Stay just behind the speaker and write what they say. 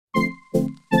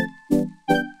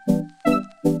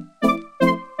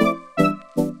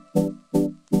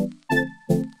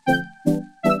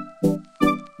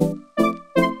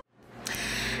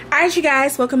Alright you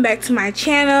guys, welcome back to my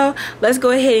channel. Let's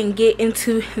go ahead and get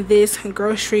into this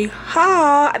grocery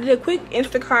haul. I did a quick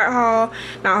Instacart haul.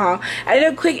 I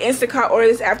did a quick Instacart order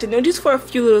this afternoon just for a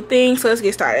few little things, so let's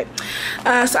get started.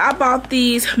 So I bought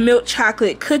these milk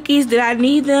chocolate cookies. Did I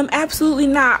need them? Absolutely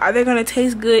not. Are they gonna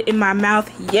taste good in my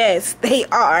mouth? Yes, they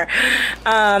are.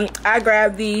 I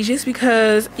grabbed these just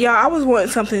because, y'all, I was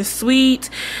wanting something sweet.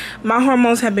 My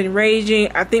hormones have been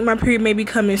raging. I think my period may be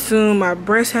coming soon. My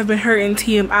breasts have been hurting,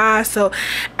 TMI. So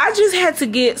I just had to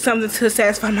get something to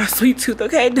satisfy my sweet tooth.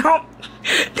 Okay,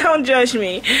 don't judge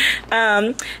me.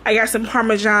 I got some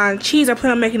Parmesan cheese. I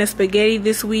plan on making a spaghetti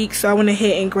this week, so I went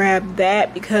ahead and grabbed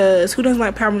that because who doesn't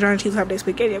like Parmesan cheese on top of their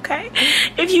spaghetti? Okay,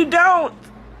 if you don't,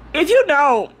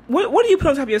 what do you put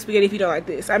on top of your spaghetti if you don't like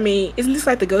this? I mean, isn't this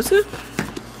like the go-to?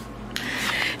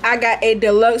 I got a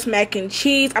deluxe mac and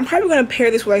cheese. I'm probably gonna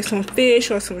pair this with like some fish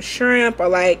or some shrimp or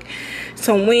like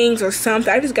some wings or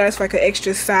something. I just got us like an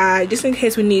extra side just in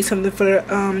case we need something for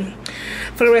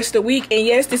the rest of the week. And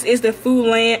yes, this is the Food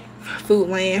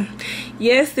Land.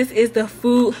 Yes, this is the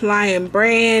Food Lion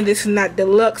brand. This is not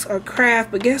deluxe or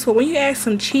craft, but guess what? When you add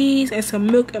some cheese and some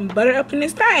milk and butter up in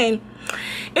this thing,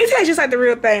 it tastes just like the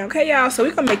real thing. Okay, y'all. So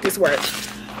we're gonna make this work.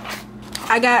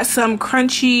 I got some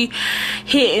crunchy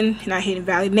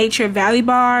Nature Valley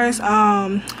bars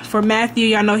for Matthew.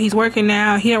 Y'all know he's working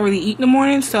now. He don't really eat in the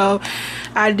morning, so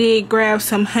I did grab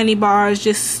some honey bars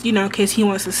just, you know, in case he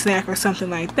wants a snack or something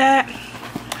like that.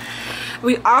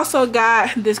 We also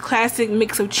got this classic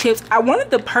mix of chips. I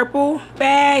wanted the purple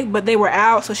bag, but they were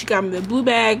out, so she got me the blue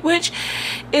bag, which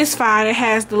is fine. It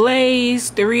has the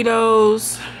Lay's,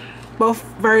 Doritos, both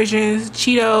versions,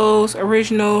 Cheetos,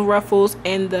 original, Ruffles,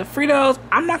 and the Fritos.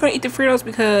 I'm not gonna eat the Fritos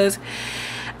because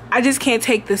I just can't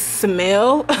take the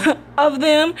smell of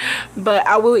them, but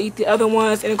I will eat the other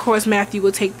ones, and of course Matthew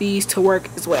will take these to work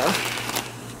as well.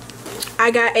 I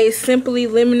got a Simply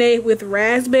lemonade with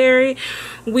raspberry.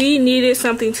 We needed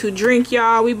something to drink,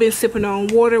 y'all. We've been sipping on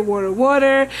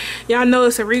water. Y'all know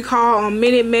it's a recall on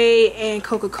Minute Maid and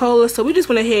Coca-Cola, so we just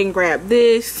went ahead and grabbed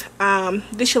this.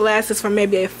 This should last us for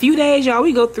maybe a few days, y'all.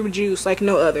 We go through juice like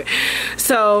no other.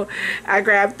 So I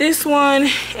grabbed this one,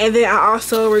 and then I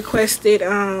also requested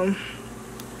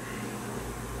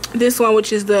this one,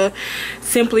 which is the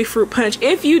Simply Fruit Punch.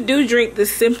 If you do drink the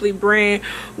Simply brand,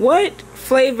 what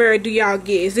flavor do y'all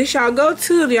get? Is this y'all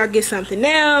go-to? Do y'all get something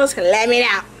else? Let me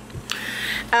know.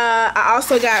 I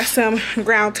also got some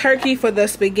ground turkey for the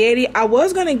spaghetti. I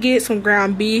was gonna get some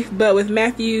ground beef, but with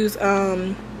Matthew's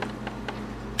high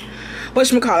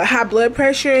blood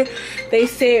pressure, they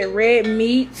said red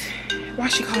meat, why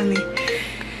she calling me?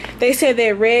 They said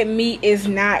that red meat is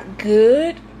not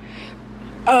good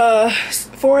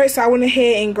for it, so I went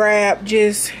ahead and grabbed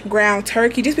just ground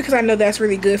turkey just because I know that's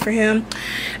really good for him.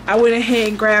 I went ahead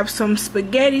and grabbed some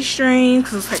spaghetti strings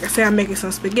because, like I said, I'm making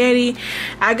some spaghetti.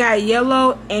 I got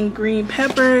yellow and green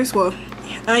peppers, well,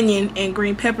 onion and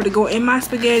green pepper to go in my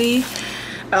spaghetti.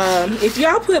 If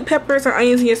y'all put peppers or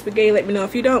onions in your spaghetti, let me know.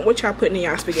 If you don't, what y'all putting in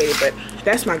y'all spaghetti, but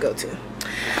that's my go-to.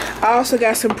 I also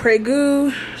got some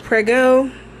Prego,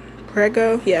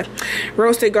 yeah,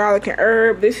 roasted garlic and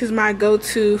herb. This is my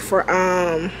go-to for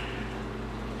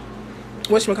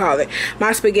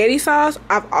my spaghetti sauce.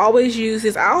 I've always used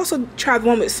this. I also tried the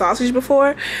one with sausage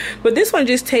before, but this one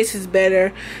just tastes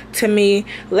better to me.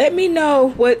 Let me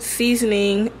know what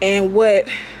seasoning and what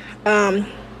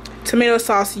tomato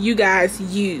sauce you guys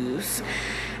use.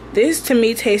 This to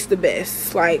me tastes the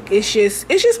best. Like, it's just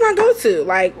my go-to.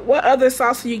 Like, what other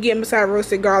sauce are you getting besides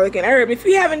roasted garlic and herb? If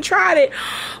you haven't tried it,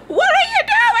 what are you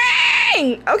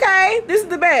doing? Okay, this is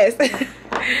the best.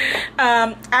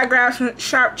 I grabbed some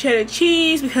sharp cheddar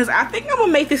cheese because I think I'm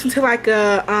gonna make this into like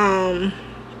a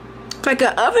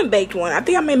oven baked one. I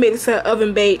think I may make this an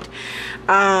oven baked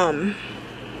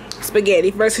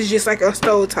spaghetti versus just like a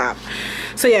stove top.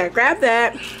 So yeah, grab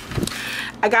that.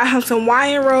 I got him some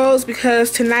Hawaiian rolls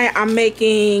because tonight I'm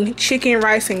making chicken,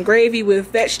 rice, and gravy with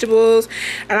vegetables,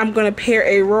 and I'm gonna pair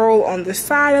a roll on the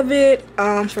side of it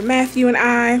for Matthew and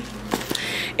I.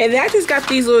 And then I just got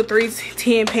these little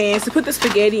 3-tin pans to put the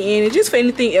spaghetti in, and just for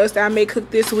anything else that I may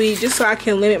cook this week, just so I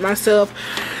can limit myself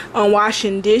on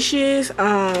washing dishes.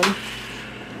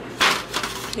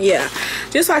 Yeah,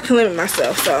 just so I can limit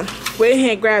myself. So went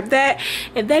ahead and grab that,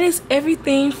 and that is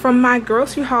everything from my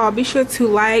grocery haul. Be sure to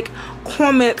like,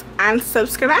 comment, and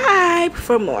subscribe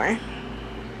for more.